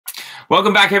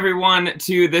Welcome back, everyone,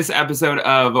 to this episode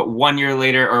of 1 Year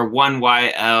Later, or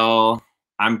 1YL.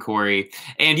 I'm Corey,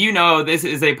 and this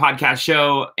is a podcast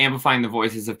show amplifying the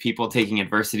voices of people taking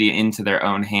adversity into their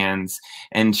own hands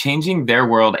and changing their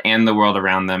world and the world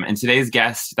around them. And today's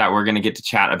guest that we're going to get to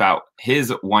chat about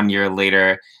his 1 year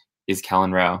later is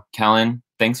Kelyn Rowe. Kelyn,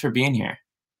 thanks for being here.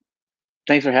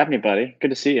 Thanks for having me, buddy. Good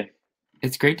to see you.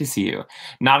 It's great to see you.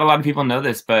 Not a lot of people know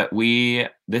this, but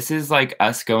this is like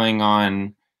us going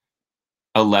on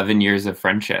 11 years of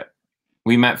friendship.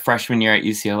 We met freshman year at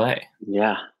UCLA.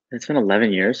 Yeah, it's been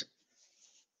 11 years.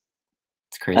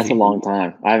 It's crazy. That's a long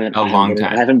time. I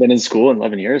haven't been in school in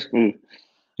 11 years. Ooh.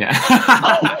 Yeah.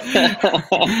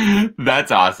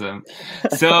 That's awesome.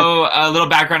 So a little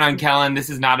background on Kelyn. This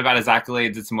is not about his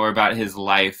accolades. It's more about his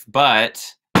life. But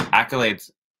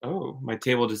accolades. Oh, my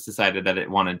table just decided that it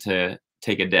wanted to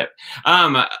take a dip.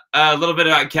 A little bit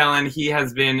about Kelyn. He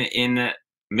has been in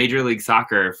Major League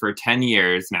Soccer for 10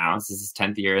 years now. This is his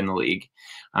 10th year in the league.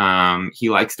 He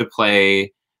likes to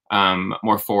play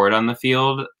more forward on the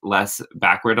field, less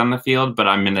backward on the field, but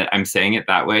I'm saying it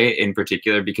that way in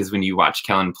particular because when you watch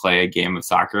Kelyn play a game of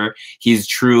soccer, he's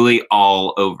truly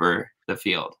all over the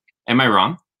field. Am I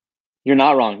wrong? You're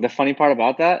not wrong. The funny part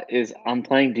about that is I'm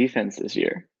playing defense this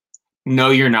year.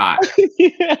 No, you're not.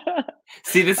 Yeah.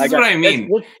 See, this is what I mean.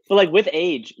 But like with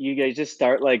age, you guys just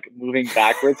start like moving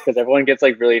backwards because everyone gets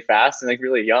like really fast and like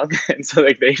really young, and so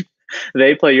like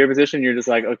they play your position. You're just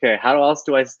like, okay, how else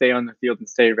do I stay on the field and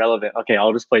stay relevant? Okay,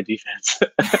 I'll just play defense.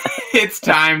 It's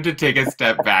time to take a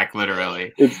step back,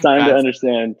 literally. It's time to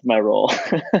understand my role.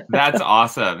 That's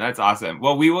awesome. That's awesome.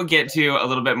 Well, we will get to a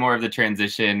little bit more of the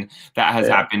transition that has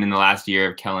happened in the last year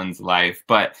of Kelyn's life.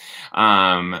 But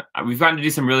we've gotten to do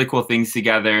some really cool things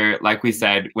together. Like we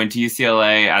said, went to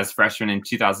UCLA as freshman in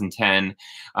 2010.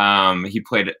 He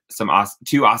played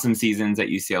two awesome seasons at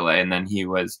UCLA, and then he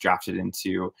was drafted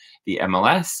into the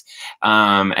MLS.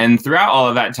 And throughout all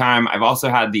of that time, I've also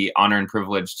had the honor and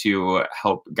privilege to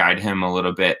help guide him a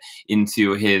little bit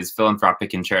into his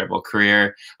philanthropic and charitable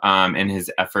career, and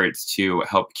his efforts to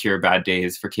help cure bad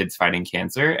days for kids fighting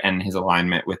cancer, and his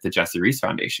alignment with the Jesse Reese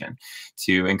Foundation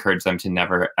to encourage them to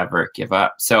never, ever give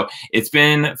up. So it's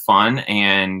been fun,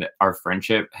 and our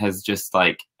friendship has just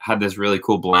like had this really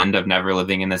cool blend of never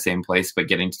living in the same place, but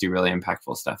getting to do really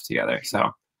impactful stuff together.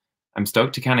 So I'm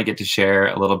stoked to kind of get to share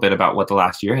a little bit about what the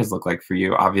last year has looked like for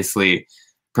you. Obviously,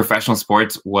 professional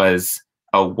sports was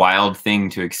a wild thing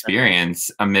to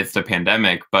experience amidst a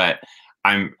pandemic, but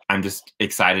I'm just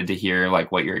excited to hear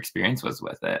like what your experience was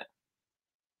with it.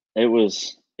 It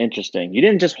was interesting. You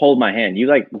didn't just hold my hand. You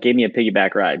like gave me a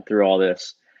piggyback ride through all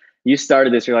this. You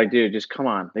started this. You're like, dude, just come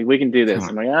on. Like, we can do this.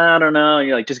 I'm like, I don't know. And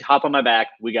you're like, just hop on my back.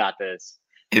 We got this.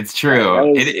 It's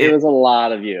true. It was a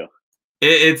lot of you.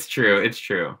 It's true. It's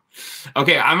true.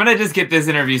 Okay, I'm going to just get this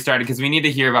interview started because we need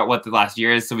to hear about what the last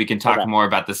year is so we can talk more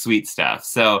about the sweet stuff.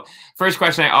 So first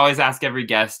question I always ask every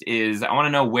guest is, I want to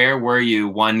know, where were you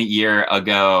 1 year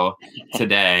ago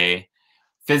today?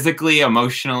 Physically,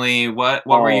 emotionally, what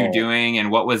were you doing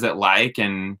and what was it like?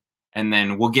 And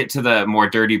then we'll get to the more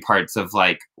dirty parts of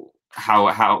like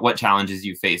what challenges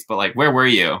you faced. But like, where were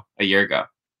you a year ago?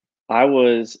 I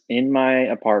was in my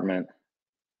apartment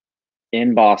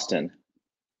in Boston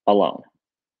alone.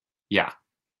 Yeah.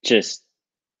 Just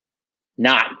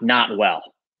not well.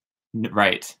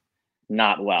 Right.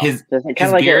 Not well. His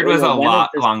beard was a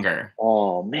lot longer.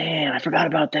 Oh man, I forgot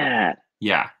about that.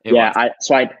 Yeah.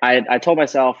 I told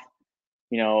myself,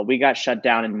 we got shut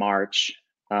down in March.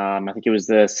 I think it was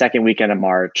the second weekend of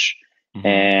March. Mm-hmm.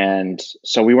 And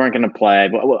so we weren't going to play,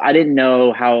 but I didn't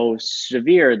know how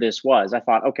severe this was. I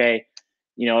thought, okay,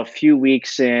 a few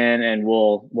weeks in and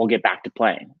we'll get back to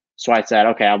playing. So I said,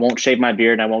 okay, I won't shave my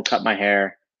beard and I won't cut my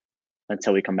hair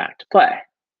until we come back to play.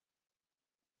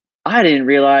 I didn't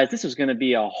realize this was going to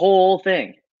be a whole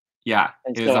thing. Yeah.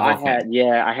 And so I had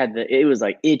it was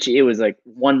like itchy. It was like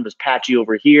one was patchy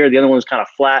over here. The other one was kind of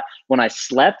flat. When I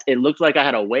slept, it looked like I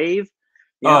had a wave.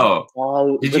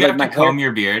 Did you have to comb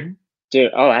your beard?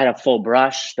 Dude, I had a full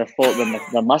brush,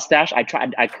 the mustache.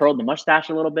 I curled the mustache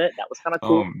a little bit. That was kind of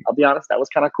cool. I'll be honest, that was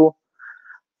kind of cool.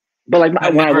 But like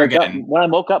when I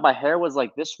woke up, my hair was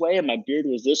like this way and my beard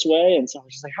was this way, and so I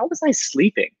was just like, how was I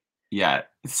sleeping? Yeah.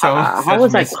 So how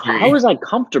was I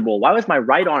comfortable? Why was my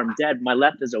right arm dead? My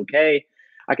left is okay.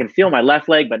 I can feel my left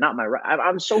leg, but not my right.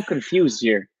 I'm so confused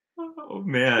here. Oh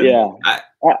man. Yeah.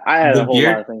 I had a whole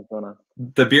lot of things going on.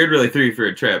 The beard really threw you for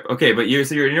a trip. Okay, but you're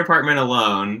in your apartment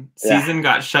alone. Season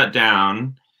got shut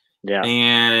down. Yeah.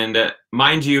 And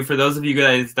mind you, for those of you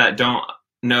guys that don't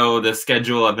know the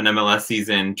schedule of an MLS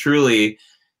season, truly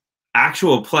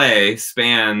actual play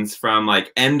spans from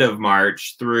like end of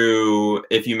March through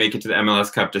if you make it to the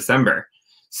MLS Cup December.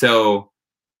 So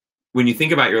when you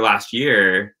think about your last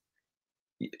year,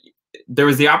 there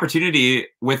was the opportunity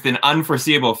with an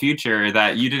unforeseeable future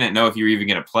that you didn't know if you were even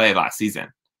going to play last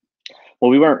season. Well,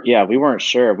 we weren't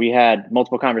sure. We had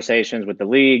multiple conversations with the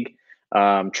league,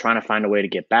 trying to find a way to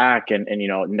get back. And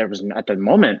and there was, at the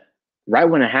moment, right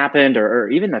when it happened, or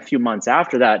even a few months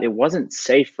after that, it wasn't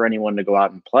safe for anyone to go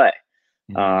out and play.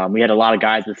 We had a lot of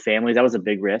guys with families. That was a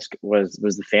big risk, was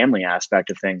the family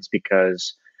aspect of things,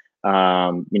 because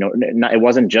it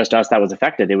wasn't just us that was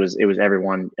affected. It was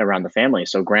everyone around the family.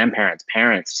 So grandparents,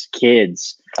 parents,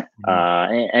 kids,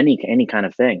 any kind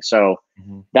of thing. So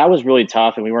that was really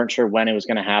tough, and we weren't sure when it was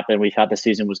going to happen. We thought the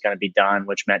season was going to be done,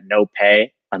 which meant no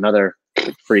pay. Another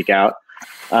freak out.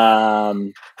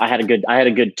 I had a good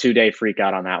 2-day freak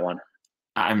out on that one.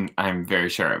 I'm very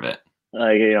sure of it.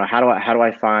 How do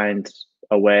I find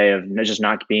a way of just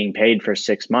not being paid for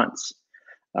 6 months?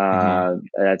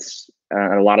 That's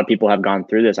a lot of people have gone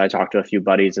through this. I talked to a few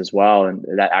buddies as well, and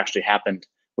that actually happened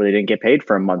where they didn't get paid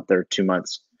for a month or 2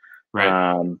 months. Right.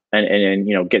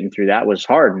 And getting through that was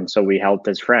hard. And so we helped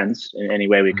as friends in any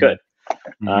way we could.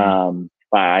 But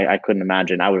I couldn't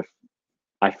imagine.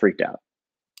 I freaked out.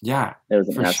 Yeah, it was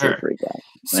an absolute freak out.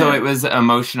 So it was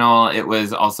emotional. It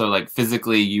was also like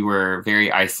physically, you were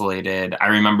very isolated. I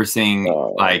remember seeing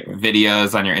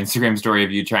videos on your Instagram story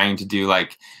of you trying to do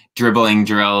like dribbling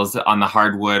drills on the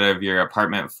hardwood of your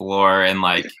apartment floor, and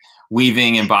like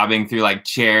weaving and bobbing through like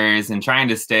chairs, and trying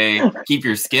to keep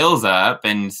your skills up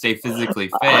and stay physically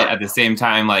fit at the same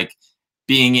time, like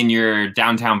being in your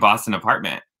downtown Boston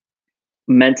apartment.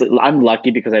 Mentally, I'm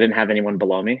lucky because I didn't have anyone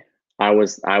below me. I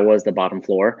was the bottom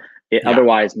floor.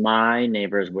 Otherwise, my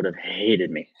neighbors would have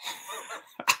hated me.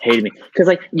 Because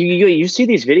like you see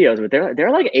these videos, but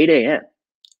they're like 8 a.m.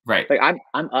 Right. Like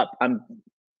I'm up.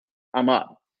 I'm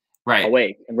up. Right.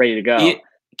 Awake and ready to go.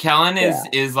 Kelyn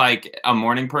is like a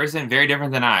morning person, very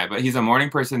different than I, but he's a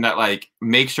morning person that like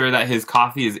makes sure that his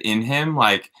coffee is in him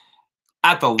like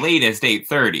at the latest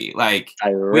 8:30. Like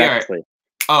directly.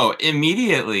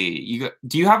 Immediately.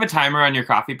 Do you have a timer on your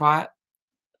coffee pot?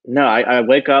 No, I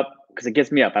wake up because it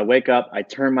gets me up. I wake up, I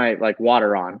turn my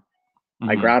water on,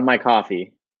 I ground my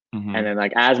coffee, and then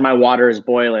like as my water is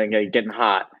boiling and getting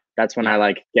hot, that's when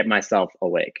I get myself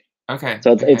awake. Okay.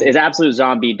 So it's absolute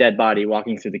zombie dead body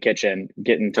walking through the kitchen,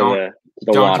 getting to the water.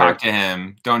 Don't talk to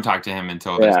him. Don't talk to him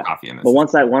until there's coffee in this. But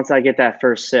once I get that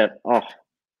first sip,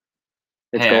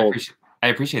 it's gold. I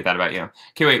appreciate that about you.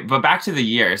 Okay, wait, but back to the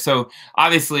year. So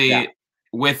obviously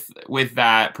with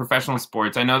that professional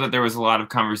sports, I know that there was a lot of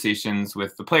conversations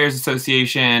with the Players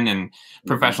Association and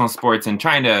professional sports, and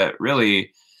trying to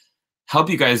really help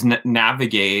you guys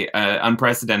navigate an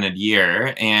unprecedented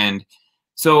year. And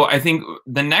so I think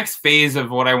the next phase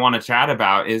of what I want to chat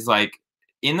about is like,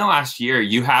 in the last year,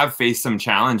 you have faced some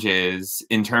challenges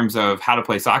in terms of how to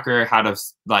play soccer, how to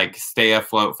like stay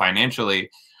afloat financially,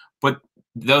 but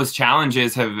those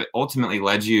challenges have ultimately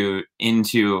led you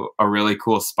into a really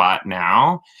cool spot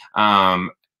now.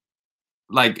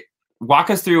 Like, walk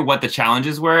us through what the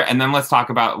challenges were, and then let's talk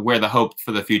about where the hope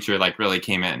for the future like really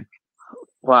came in.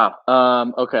 Wow.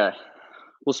 Okay.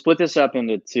 We'll split this up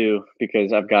into two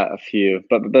because I've got a few.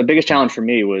 But the biggest challenge for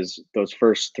me was those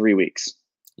first 3 weeks.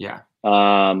 Yeah.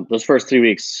 Those first 3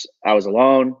 weeks, I was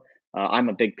alone. I'm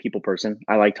a big people person.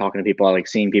 I like talking to people. I like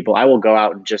seeing people. I will go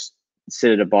out and just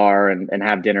sit at a bar and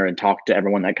have dinner and talk to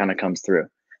everyone that kind of comes through.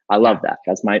 I love that.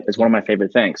 It's one of my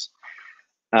favorite things.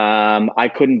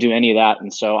 I couldn't do any of that,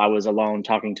 and so I was alone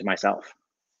talking to myself.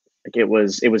 Like it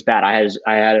was bad.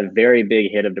 I had a very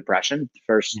big hit of depression the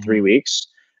first 3 weeks.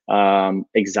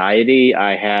 Anxiety.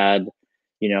 I had,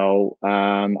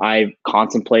 I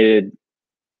contemplated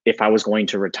if I was going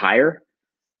to retire.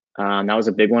 That was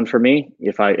a big one for me.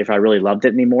 If I really loved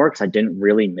it anymore, because I didn't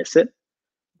really miss it.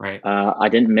 Right. I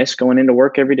didn't miss going into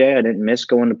work every day. I didn't miss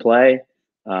going to play.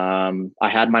 I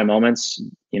had my moments,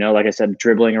 like I said,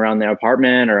 dribbling around the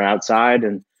apartment or outside,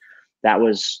 and that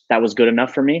was good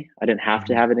enough for me. I didn't have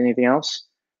to have it anything else.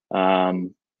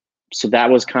 So that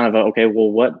was kind of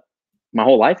what my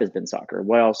whole life has been soccer.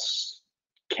 What else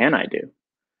can I do?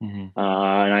 And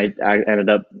I ended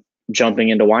up jumping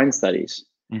into wine studies,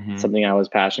 something I was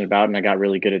passionate about, and I got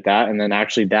really good at that. And then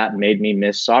actually that made me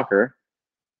miss soccer,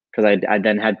 because I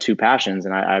then had two passions,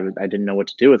 and I didn't know what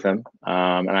to do with them.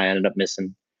 And I ended up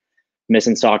missing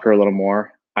soccer a little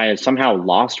more. I had somehow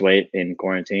lost weight in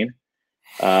quarantine,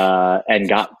 and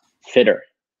got fitter.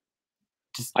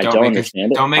 I don't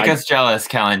understand it. Don't make us jealous,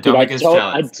 Kelyn. Don't make us jealous.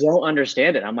 I don't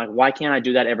understand it. I'm like, why can't I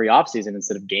do that every off season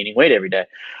instead of gaining weight every day?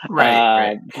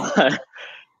 Right.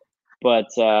 But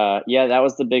yeah, that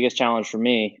was the biggest challenge for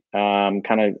me.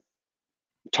 Kind of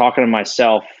talking to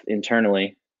myself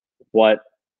internally, what,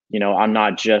 I'm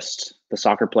not just the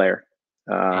soccer player.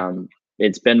 Yeah.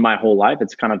 It's been my whole life.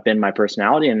 It's kind of been my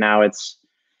personality, and now it's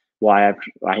why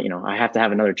I have to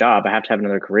have another job. I have to have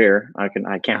another career.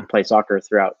 I can't play soccer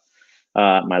throughout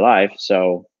my life.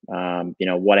 So,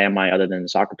 what am I other than a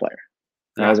soccer player?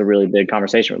 And that was a really big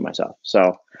conversation with myself.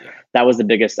 So that was the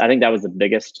biggest. I think that was the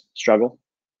biggest struggle.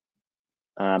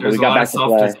 But we got back to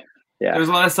play. Yeah, there was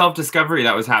a lot of self-discovery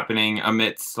that was happening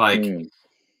amidst like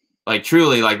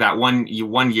truly like that one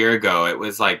year ago. It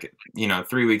was like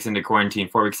 3 weeks into quarantine,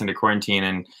 4 weeks into quarantine,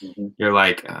 and you're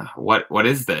like, what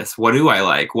is this? What do I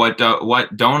like? What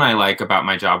don't I like about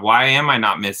my job? Why am I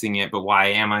not missing it? But why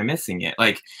am I missing it?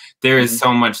 Like there is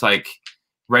so much like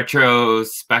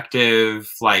retrospective,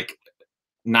 like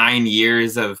 9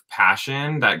 years of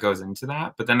passion that goes into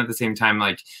that. But then at the same time,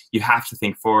 like you have to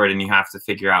think forward and you have to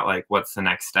figure out like what's the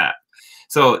next step.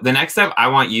 So the next step I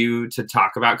want you to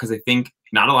talk about, because I think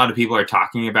not a lot of people are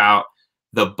talking about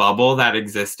the bubble that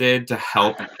existed to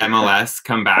help MLS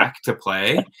come back to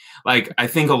play. Like I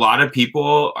think a lot of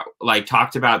people like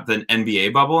talked about the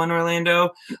NBA bubble in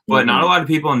Orlando, but not a lot of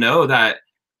people know that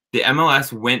the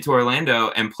MLS went to Orlando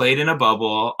and played in a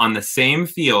bubble on the same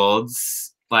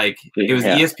fields. Like it was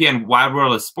ESPN Wide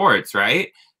World of Sports,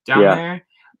 right? Down there.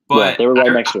 But they were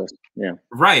right next to us. Yeah.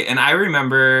 Right. And I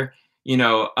remember,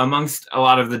 amongst a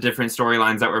lot of the different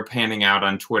storylines that were panning out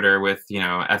on Twitter with,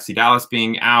 FC Dallas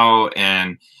being out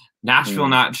and Nashville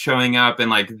not showing up and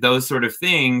like those sort of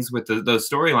things with those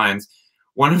storylines.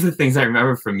 One of the things I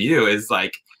remember from you is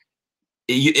like,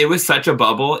 it was such a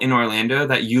bubble in Orlando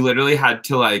that you literally had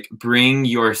to like bring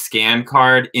your scan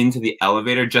card into the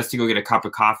elevator just to go get a cup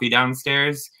of coffee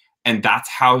downstairs. And that's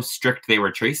how strict they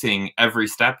were tracing every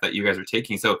step that you guys were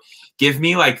taking. So give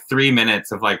me like 3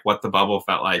 minutes of like what the bubble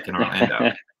felt like in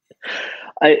Orlando.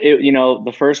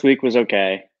 The first week was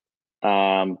okay.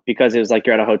 Because it was like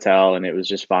you're at a hotel and it was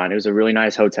just fine. It was a really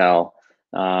nice hotel.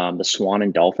 The Swan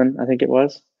and Dolphin, I think it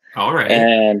was. All right.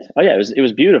 And it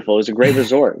was beautiful. It was a great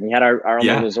resort. We had our own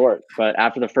little resort. But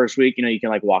after the first week, you can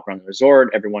like walk around the resort.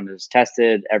 Everyone is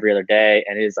tested every other day,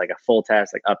 and it is like a full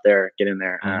test, like up there, get in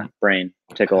there, brain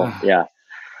tickle. Yeah,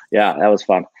 that was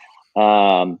fun.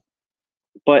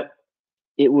 But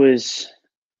it was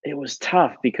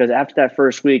tough because after that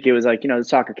first week, it was like, the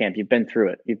soccer camp. You've been through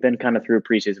it. You've been kind of through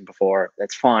preseason before.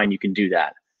 That's fine. You can do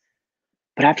that.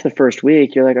 But after the first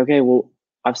week, you're like, okay, well,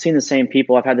 I've seen the same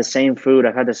people. I've had the same food.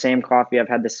 I've had the same coffee. I've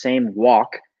had the same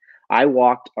walk. I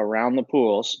walked around the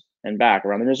pools and back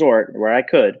around the resort where I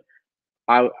could.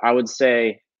 I would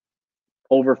say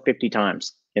over 50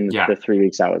 times in the 3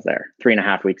 weeks I was there,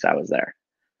 3.5 weeks I was there.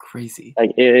 Crazy.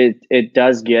 Like it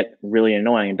does get really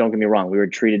annoying. And don't get me wrong, we were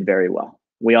treated very well.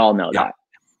 We all know that.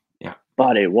 Yeah.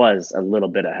 But it was a little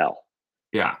bit of hell.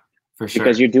 Yeah, for sure.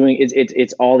 Because you're doing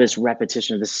it's all this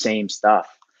repetition of the same stuff.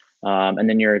 And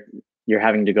then you're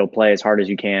having to go play as hard as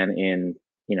you can in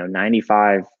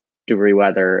 95-degree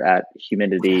weather at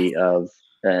humidity of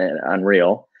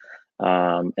unreal.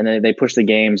 And then they pushed the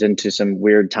games into some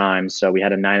weird times. So we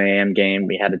had a 9 a.m. game,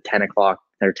 we had a 10 o'clock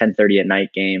or 10:30 at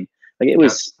night game. Like it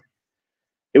was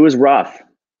rough.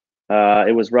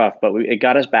 It was rough, but it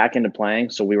got us back into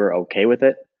playing, so we were okay with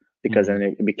it because then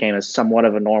it became a somewhat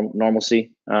of a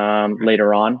normalcy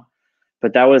later on.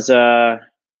 But that was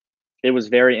it was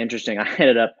very interesting. I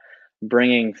ended up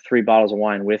bringing 3 bottles of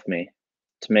wine with me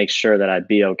to make sure that I'd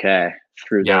be okay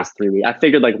through those 3 weeks. I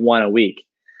figured like one a week.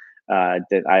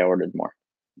 That I ordered more.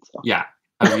 So. Yeah,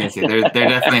 I was gonna say there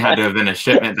definitely had to have been a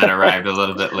shipment that arrived a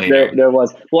little bit later. There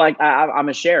was. Well, I'm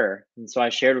a sharer, and so I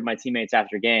shared with my teammates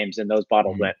after games, and those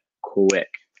bottles went quick.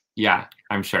 Yeah,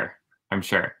 I'm sure.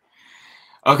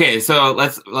 Okay, so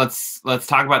let's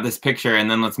talk about this picture, and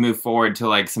then let's move forward to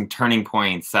like some turning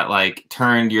points that like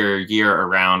turned your year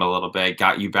around a little bit,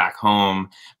 got you back home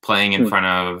playing in front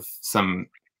of some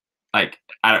like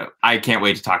I can't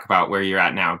wait to talk about where you're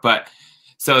at now. But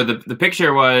so the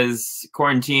picture was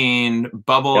quarantine,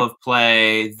 bubble of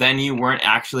play. Then you weren't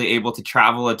actually able to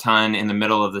travel a ton in the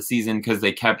middle of the season because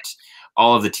they kept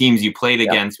all of the teams you played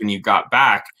against when you got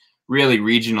back really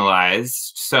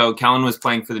regionalized. So Kelyn was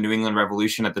playing for the New England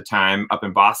Revolution at the time up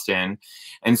in Boston.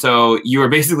 And so you were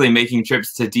basically making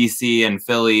trips to DC and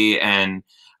Philly and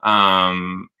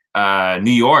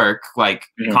New York, like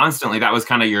constantly. That was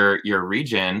kind of your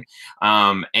region.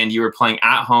 And you were playing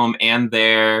at home and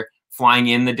there, flying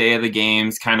in the day of the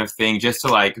games kind of thing, just to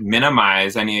like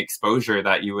minimize any exposure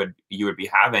that you would be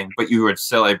having, but you would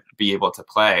still like, be able to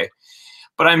play.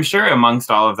 But I'm sure amongst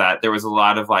all of that, there was a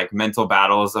lot of like mental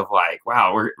battles of like,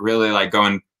 wow, we're really like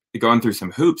going going through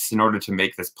some hoops in order to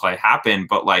make this play happen.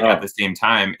 But like at Oh, the same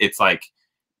time, it's like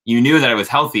you knew that it was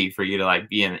healthy for you to like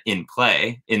be in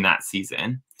play in that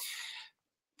season.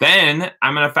 Then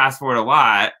I'm going to fast forward a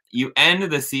lot. You end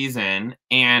the season,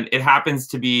 and it happens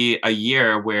to be a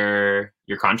year where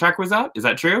your contract was up. Is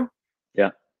that true?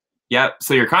 yeah. Yep.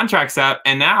 So your contract's up,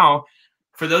 and now,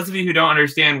 for those of you who don't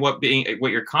understand what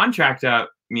your contract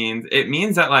up means, it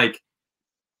means that like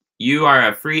you are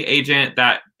a free agent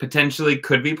that potentially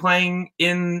could be playing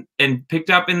in and picked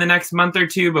up in the next month or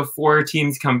two before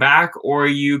teams come back, or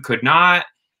you could not.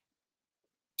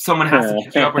 Someone has to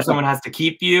pick you up or someone has to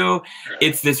keep you.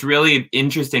 It's this really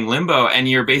interesting limbo, and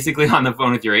you're basically on the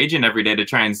phone with your agent every day to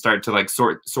try and start to like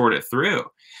sort it through.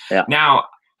 Yeah. Now,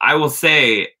 I will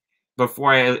say,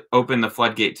 before I open the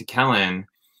floodgate to Kelyn,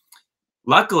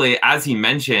 luckily, as he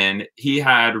mentioned, he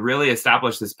had really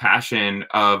established this passion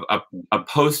of a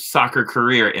post-soccer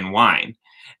career in wine.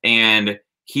 And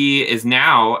he is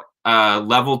now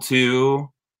level 2,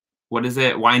 what is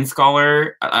it? Wine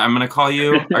scholar? I'm going to call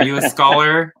you. Are you a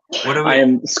scholar? What are we? I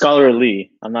am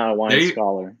scholarly. I'm not a wine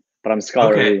scholar, but I'm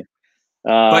scholarly. Okay.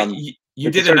 But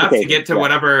you did enough to get to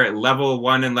whatever level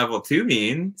 1 and level 2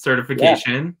 mean,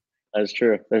 certification. Yeah, that's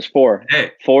true. There's 4.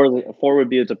 Hey. 4 would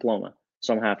be a diploma.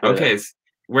 So I'm halfway there. Okay,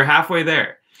 we're halfway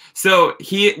there. So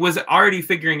he was already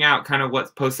figuring out kind of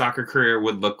what post-soccer career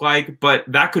would look like, but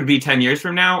that could be 10 years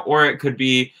from now, or it could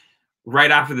be right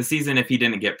after the season if he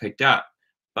didn't get picked up.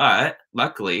 But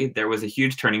luckily, there was a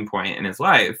huge turning point in his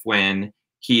life when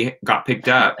he got picked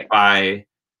up by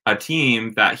a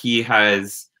team that he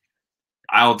has,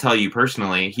 I'll tell you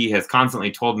personally, he has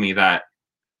constantly told me that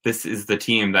this is the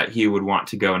team that he would want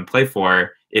to go and play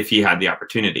for if he had the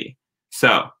opportunity.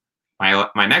 So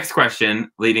my next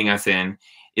question leading us in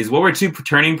is, what were 2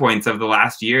 turning points of the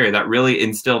last year that really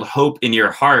instilled hope in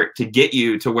your heart to get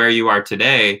you to where you are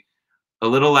today? A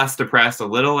little less depressed, a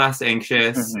little less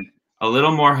anxious, a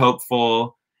little more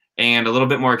hopeful, and a little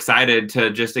bit more excited to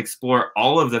just explore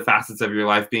all of the facets of your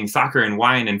life, being soccer and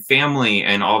wine and family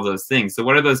and all of those things. So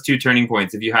what are those 2 turning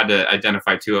points if you had to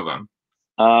identify 2 of them?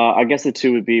 I guess the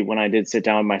 2 would be when I did sit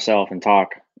down with myself and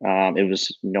talk. It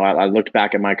was, I looked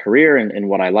back at my career and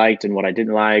what I liked and what I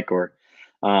didn't like, or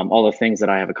all the things that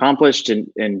I have accomplished.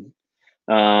 And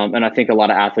I think a lot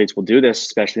of athletes will do this,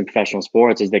 especially in professional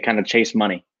sports, is they kind of chase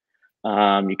money.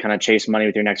 You kind of chase money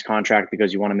with your next contract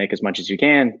because you want to make as much as you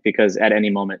can, because at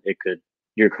any moment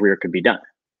your career could be done.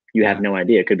 You have no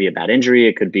idea. It could be a bad injury.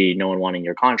 It could be no one wanting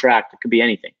your contract. It could be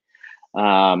anything.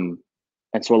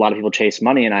 And so a lot of people chase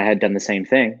money, and I had done the same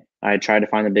thing. I had tried to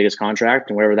find the biggest contract,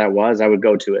 and wherever that was, I would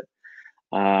go to it.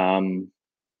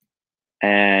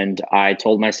 And I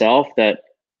told myself that,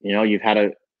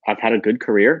 I've had a good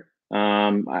career.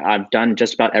 I've done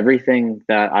just about everything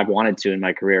that I've wanted to in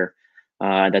my career.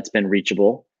 That's been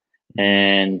reachable.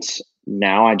 And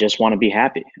now I just want to be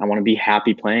happy. I want to be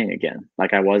happy playing again,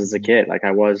 like I was as a kid, like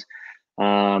I was,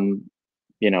 for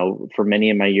many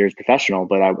of my years professional,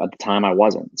 but at the time I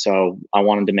wasn't. So I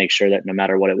wanted to make sure that no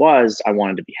matter what it was, I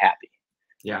wanted to be happy.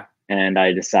 Yeah. And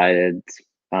I decided,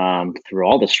 through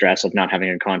all the stress of not having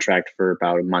a contract for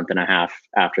about a month and a half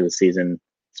after the season.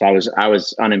 So I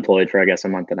was unemployed for, I guess, a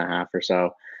month and a half or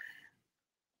so.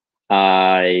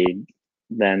 I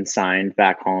then signed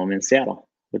back home in Seattle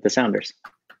with the Sounders.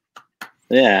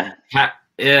 Yeah.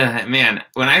 Yeah, man.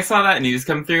 When I saw that news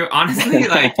come through, honestly,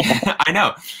 like, I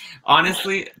know,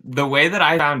 honestly, the way that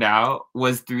I found out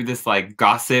was through this like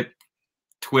gossip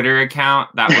Twitter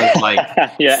account that was like,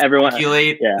 everyone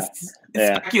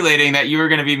speculating that you were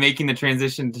going to be making the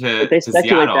transition to they speculate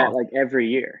Seattle. That like every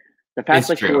year. The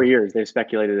past 4 years, they've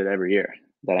speculated it every year.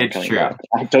 That I'm back.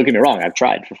 Don't get me wrong, I've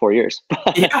tried for 4 years.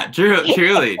 Yeah,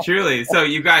 truly. So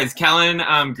you guys,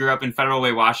 Kelyn grew up in Federal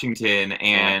Way, Washington,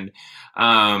 and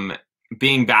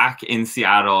being back in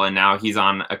Seattle, and now he's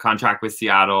on a contract with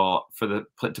Seattle to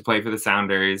play for the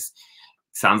Sounders.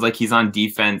 Sounds like he's on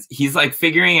defense. He's like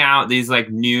figuring out these like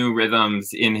new rhythms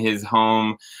in his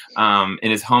home,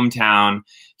 in his hometown.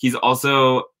 He's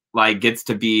also like gets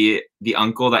to be the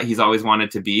uncle that he's always wanted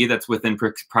to be, that's within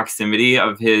proximity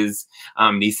of his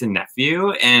niece and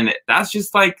nephew. And that's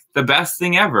just like the best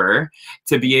thing ever,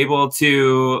 to be able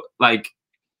to like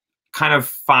kind of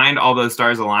find all those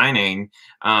stars aligning,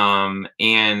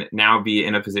 and now be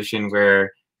in a position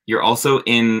where you're also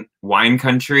in wine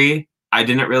country. I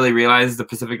didn't really realize the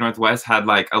Pacific Northwest had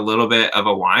like a little bit of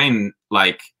a wine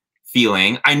like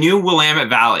feeling. I knew Willamette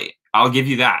Valley, I'll give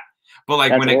you that. But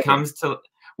like when it comes to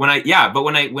when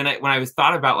I was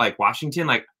thought about like Washington,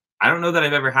 like I don't know that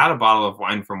I've ever had a bottle of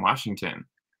wine from Washington.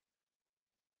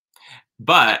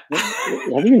 But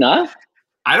have you not?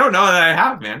 I don't know that I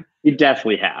have, man. You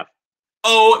definitely have.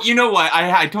 Oh, you know what?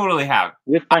 I totally have.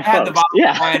 With I my had the folks. bottle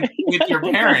Yeah. of wine with your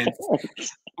With my parents.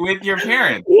 folks. With your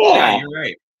parents. Yeah, Yeah. you're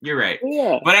right. You're right.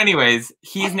 Yeah. But anyways,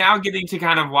 he's now getting to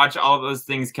kind of watch all those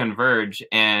things converge,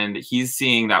 and he's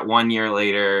seeing that 1 year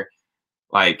later,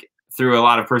 like through a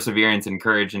lot of perseverance and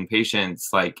courage and patience,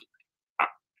 like,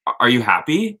 are you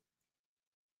happy?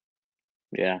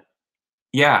 Yeah.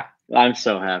 Yeah. I'm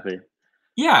so happy.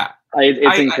 Yeah. It's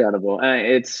I incredible.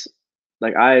 It's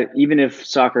like even if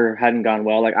soccer hadn't gone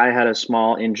well, like I had a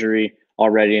small injury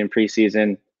already in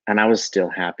preseason, and I was still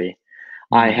happy.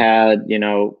 I mhm.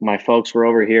 had, my folks were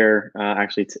over here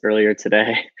actually earlier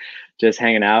today, just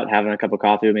hanging out, having a cup of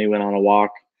coffee with me. Went on a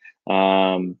walk.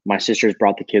 My sisters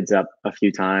brought the kids up a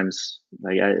few times.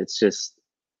 Like it's just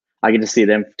I get to see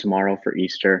them tomorrow for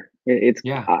Easter. It's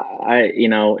Yeah.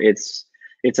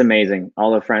 it's amazing.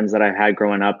 All the friends that I had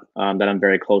growing up that I'm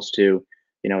very close to.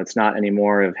 It's not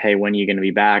anymore of hey, when are you going to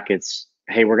be back? It's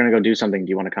hey, we're going to go do something. Do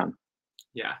you want to come?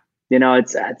 Yeah.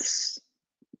 It's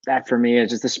that for me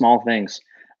is just the small things,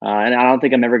 and I don't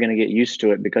think I'm ever going to get used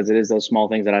to it because it is those small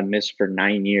things that I've missed for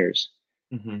 9 years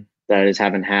Mhm. that I just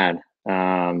haven't had.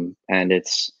 And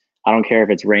I don't care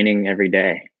if it's raining every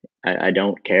day. I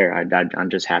don't care. I'm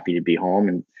just happy to be home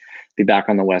and be back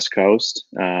on the West Coast.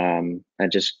 That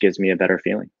just gives me a better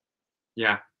feeling.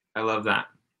 Yeah. I love that.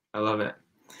 I love it.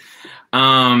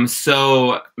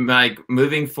 So like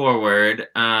moving forward,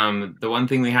 the one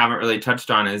thing we haven't really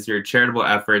touched on is your charitable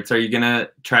efforts. Are you gonna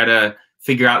try to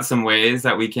figure out some ways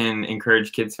that we can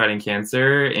encourage kids fighting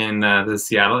cancer in the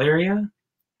Seattle area?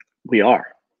 We are.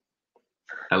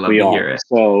 I love We to are. hear it.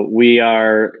 So we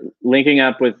are linking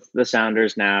up with the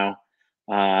Sounders now,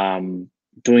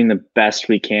 doing the best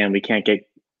we can. We can't get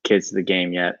kids to the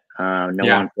game yet. No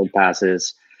Yeah, on-field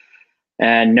passes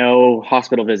and no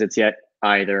hospital visits yet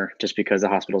either, just because the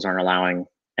hospitals aren't allowing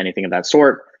anything of that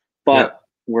sort. But yep,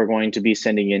 we're going to be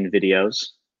sending in videos.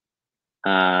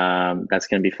 That's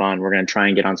going to be fun. We're going to try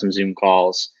and get on some Zoom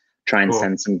calls, try and cool.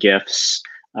 send some gifts.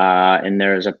 And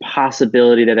there's a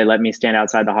possibility that they let me stand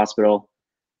outside the hospital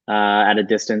at a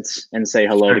distance and say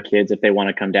hello to Sure. kids if they want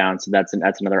to come down. So that's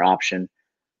another option.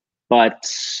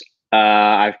 But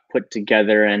I've put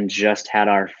together and just had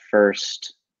our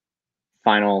first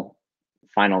final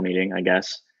meeting, I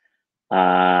guess.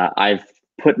 I've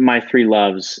put my three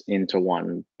loves into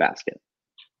one basket.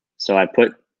 So I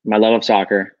put my love of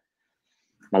soccer,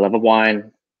 my love of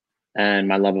wine, and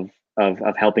my love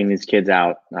of helping these kids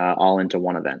out all into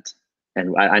one event.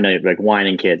 And I know like wine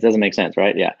and kids doesn't make sense,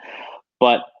 right? Yeah,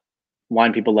 but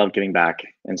wine people love giving back,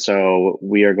 and so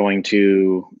we are going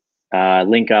to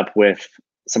link up with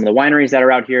some of the wineries that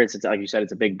are out here. It's like you said,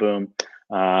 it's a big boom.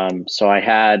 So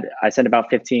I sent about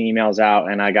 15 emails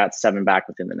out, and I got 7 back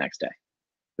within the next day,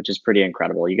 which is pretty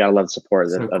incredible. You got to love the support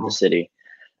So of the cool. city,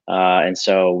 and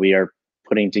so we are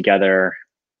putting together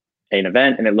an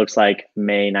event, and it looks like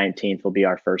May 19th will be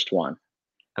our first one,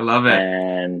 I love it.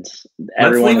 and Let's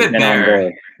everyone leave has it been on there.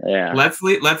 board. Yeah, Let's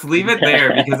leave it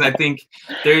there because I think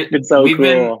there it's so we've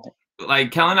been cool.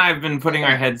 like Kel and I have been putting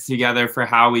our heads together for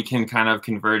how we can kind of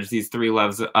converge these 3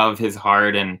 loves of his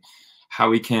heart and how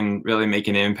we can really make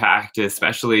an impact,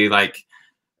 especially like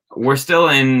we're still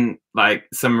in like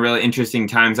some really interesting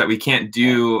times that we can't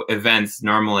do events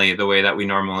normally the way that we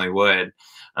normally would.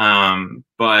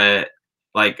 But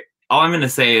like all I'm gonna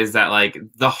say is that like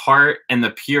the heart and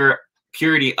the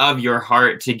purity of your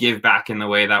heart to give back in the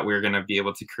way that we're gonna be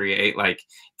able to create, like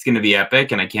it's gonna be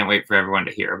epic, and I can't wait for everyone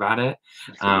to hear about it.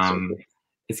 It's gonna be so cool.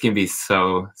 It's gonna be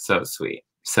so sweet.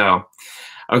 So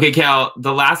okay, Cal,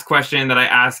 the last question that I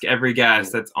ask every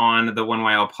guest that's on the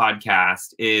 1YL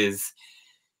podcast is,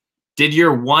 did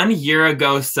your 1 year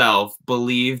ago self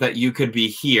believe that you could be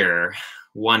here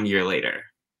 1 year later?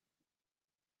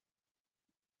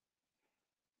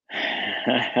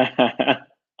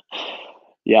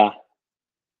 Yeah.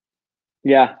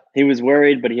 Yeah. He was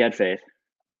worried, but he had faith.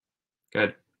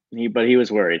 Good. But he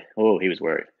was worried. Oh, he was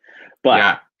worried. But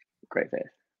Yeah, great faith.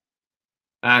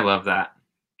 I love that.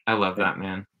 I love Yeah. that,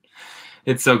 man.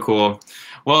 It's so cool.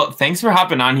 Well, thanks for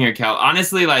hopping on here, Cal.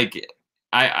 Honestly, like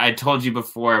I told you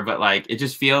before, but like it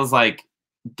just feels like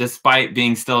despite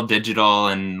being still digital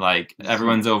and like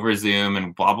everyone's over Zoom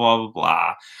and blah blah blah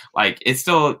blah, like it's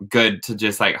still good to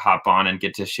just like hop on and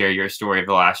get to share your story of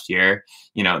the last year.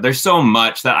 You know, there's so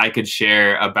much that I could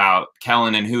share about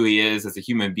Kelyn and who he is as a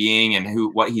human being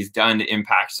and what he's done to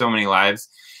impact so many lives.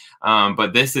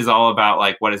 But this is all about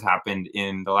like what has happened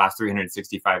in the last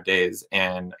 365 days.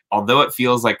 And although it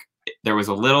feels like there was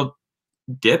a little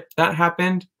dip that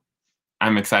happened,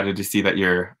 I'm excited to see that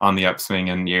you're on the upswing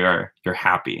and you're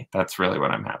happy. That's really what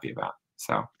I'm happy about.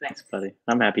 So Thanks, buddy.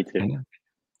 I'm happy too.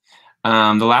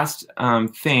 The last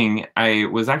thing, I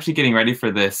was actually getting ready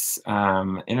for this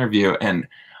interview, and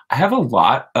I have a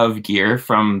lot of gear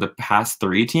from the past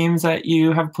 3 teams that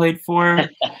you have played for,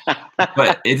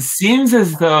 but it seems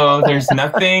as though there's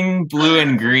nothing blue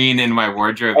and green in my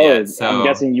wardrobe yet. So I'm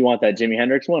guessing you want that Jimi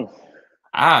Hendrix one.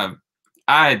 How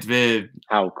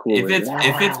cool! If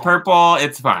it's purple,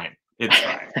 it's fine. It's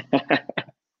fine.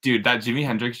 Dude, that Jimi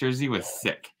Hendrix jersey was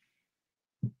sick.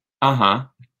 Yeah.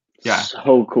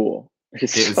 So cool. It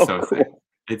is so cool. Sick.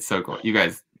 It's so cool. You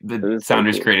guys, the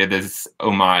Sounders created this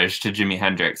homage to Jimi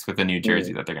Hendrix with a new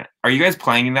jersey that they're gonna. Are you guys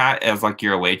playing that as like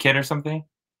your away kit or something?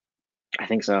 I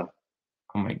think so.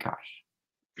 Oh my gosh.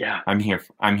 Yeah. I'm here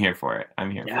for it. I'm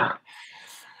here for it.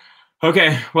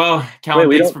 Okay. Well,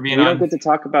 Kelyn, thanks for being on. We don't get to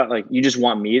talk about, like, you just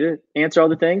want me to answer all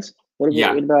the things? What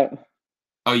about?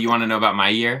 Oh, you want to know about my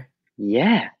year?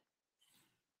 Yeah.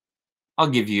 I'll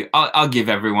give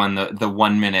everyone the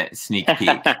 1 minute sneak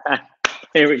peek.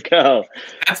 Here we go.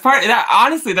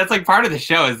 Honestly, that's like part of the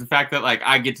show, is the fact that like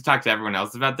I get to talk to everyone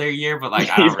else about their year, but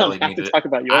like I don't really need to talk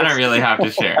about yours. I don't really have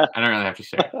to share.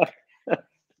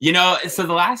 You know, so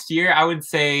the last year, I would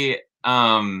say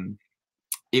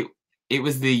it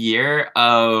was the year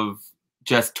of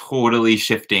just totally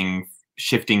shifting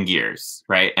gears,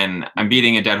 right? And I'm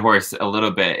beating a dead horse a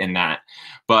little bit in that,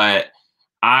 but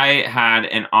I had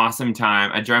an awesome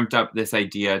time. I dreamt up this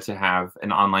idea to have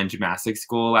an online gymnastics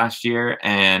school last year.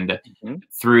 And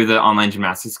through the online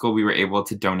gymnastics school, we were able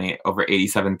to donate over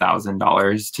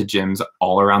 $87,000 to gyms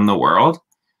all around the world.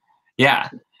 Yeah.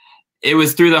 It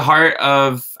was through the heart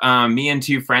of me and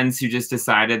 2 friends who just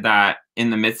decided that in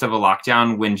the midst of a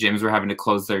lockdown, when gyms were having to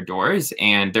close their doors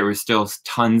and there was still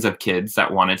tons of kids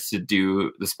that wanted to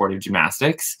do the sport of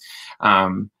gymnastics,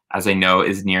 as I know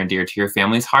is near and dear to your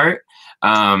family's heart,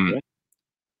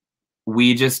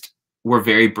 we just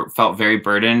felt very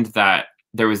burdened that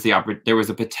there was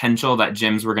a potential that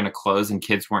gyms were going to close and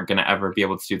kids weren't going to ever be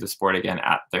able to do the sport again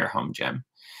at their home gym.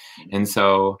 And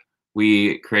so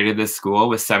we created this school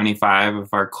with 75 of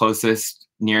our closest,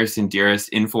 nearest and dearest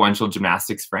influential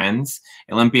gymnastics friends,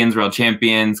 Olympians, world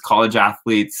champions, college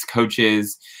athletes,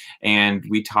 coaches, and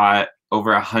we taught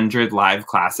over 100 live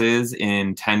classes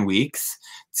in 10 weeks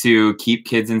to keep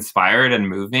kids inspired and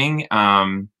moving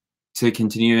to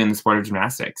continue in the sport of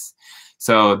gymnastics.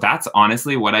 So that's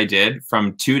honestly what I did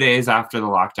from 2 days after the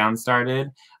lockdown started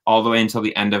all the way until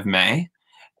the end of May.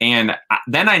 And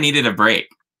then I needed a break.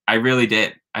 I really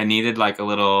did. I needed like a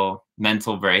little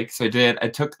mental break. So I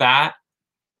took that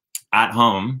at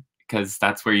home, because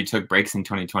that's where you took breaks in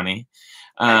 2020.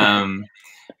 And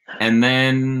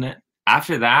then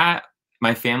after that,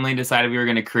 my family decided we were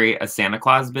going to create a Santa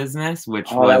Claus business, which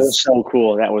that was so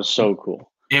cool. That was so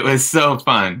cool. It was so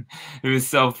fun. It was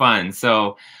so fun.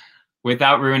 So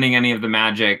without ruining any of the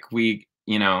magic, we,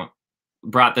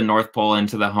 brought the North Pole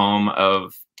into the home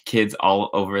of kids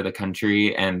all over the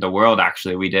country and the world.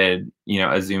 Actually, we did,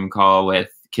 a Zoom call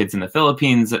with kids in the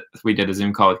Philippines. We did a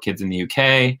Zoom call with kids in the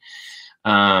UK.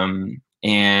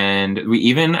 And we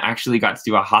even actually got to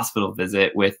do a hospital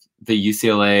visit with the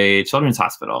UCLA Children's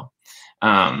Hospital,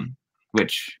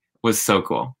 which was so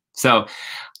cool. So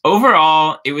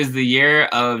overall, it was the year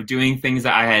of doing things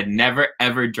that I had never,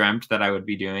 ever dreamt that I would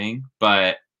be doing,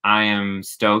 but I am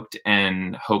stoked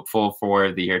and hopeful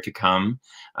for the year to come,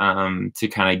 to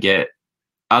kind of get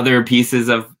other pieces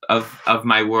of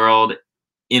my world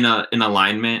in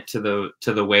alignment to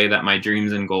the way that my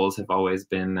dreams and goals have always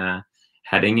been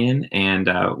heading in, and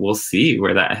we'll see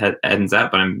where that ends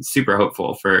up. But I'm super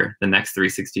hopeful for the next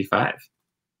 365.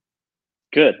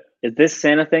 Good. Is this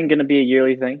Santa thing going to be a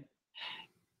yearly thing?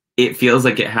 It feels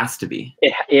like it has to be.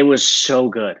 It was so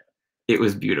good. It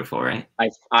was beautiful, right?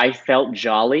 I felt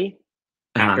jolly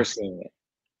after seeing it.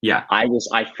 Yeah. I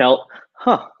felt,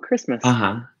 Christmas.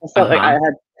 I felt like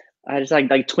I just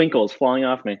like twinkles falling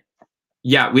off me.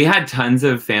 Yeah, we had tons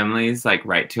of families like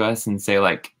write to us and say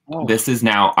like, this is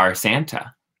now our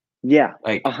Santa. Yeah.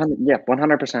 Like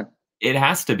 100%. It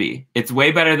has to be. It's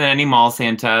way better than any mall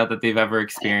Santa that they've ever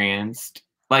experienced.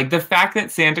 Like the fact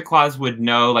that Santa Claus would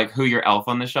know like who your elf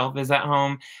on the shelf is at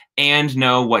home and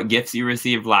know what gifts you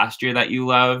received last year that you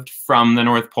loved from the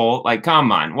North Pole. Like,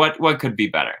 come on, what could be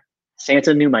better?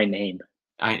 Santa knew my name.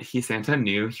 Santa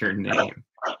knew your name.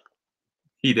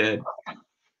 He did.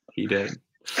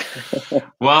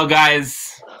 Well,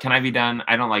 guys, can I be done?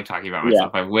 I don't like talking about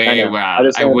myself. Yeah, I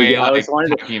like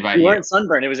talking about you. You weren't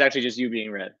sunburned. It was actually just you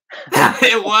being red.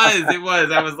 It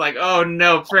was. I was like, oh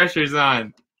no, pressure's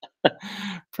on.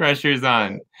 Pressure's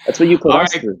on. That's what you put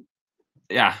us through.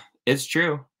 Yeah, it's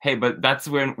true. Hey, but that's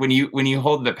when you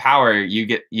hold the power, you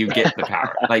get the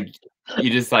power. Like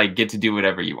you just like get to do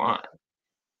whatever you want.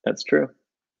 That's true.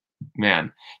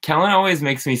 Man, Kelyn always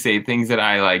makes me say things that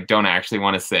I like don't actually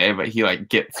want to say, but he like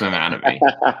gets them out of me.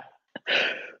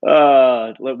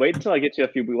 Wait until I get you a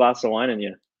few glasses of wine in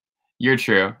you. You're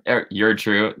true. You're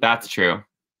true. That's true.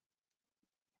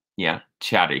 Yeah,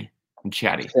 chatty. I'm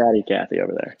chatty. Chatty Cathy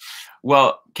over there.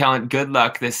 Well, Kelyn, good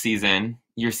luck this season.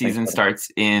 Your season Thanks,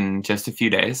 starts in just a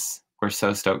few days. We're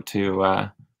so stoked to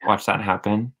watch that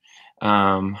happen.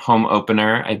 Home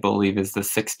opener, I believe, is the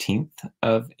 16th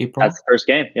of April. That's the first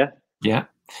game. Yeah. Yeah.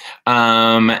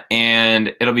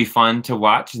 And it'll be fun to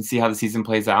watch and see how the season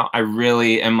plays out. I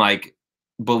really am like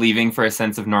believing for a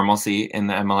sense of normalcy in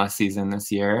the MLS season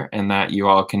this year, and that you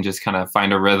all can just kind of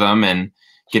find a rhythm and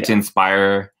get to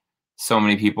inspire so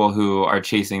many people who are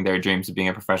chasing their dreams of being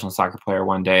a professional soccer player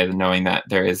one day, and knowing that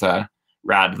there is a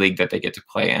rad league that they get to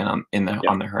play in on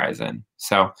the horizon.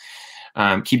 So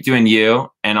keep doing you.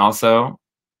 And also,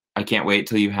 I can't wait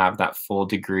till you have that full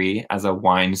degree as a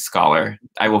wine scholar.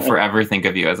 I will forever think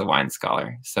of you as a wine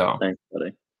scholar. So thanks,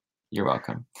 buddy. You're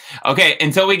welcome. Okay,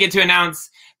 until we get to announce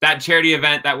that charity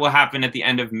event that will happen at the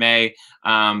end of May,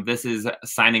 this is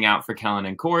signing out for Kelyn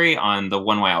and Corey on the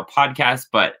 1YL podcast.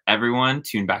 But everyone,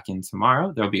 tune back in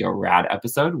tomorrow. There'll be a rad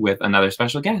episode with another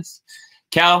special guest.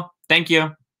 Kel, thank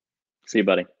you. See you,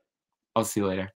 buddy. I'll see you later.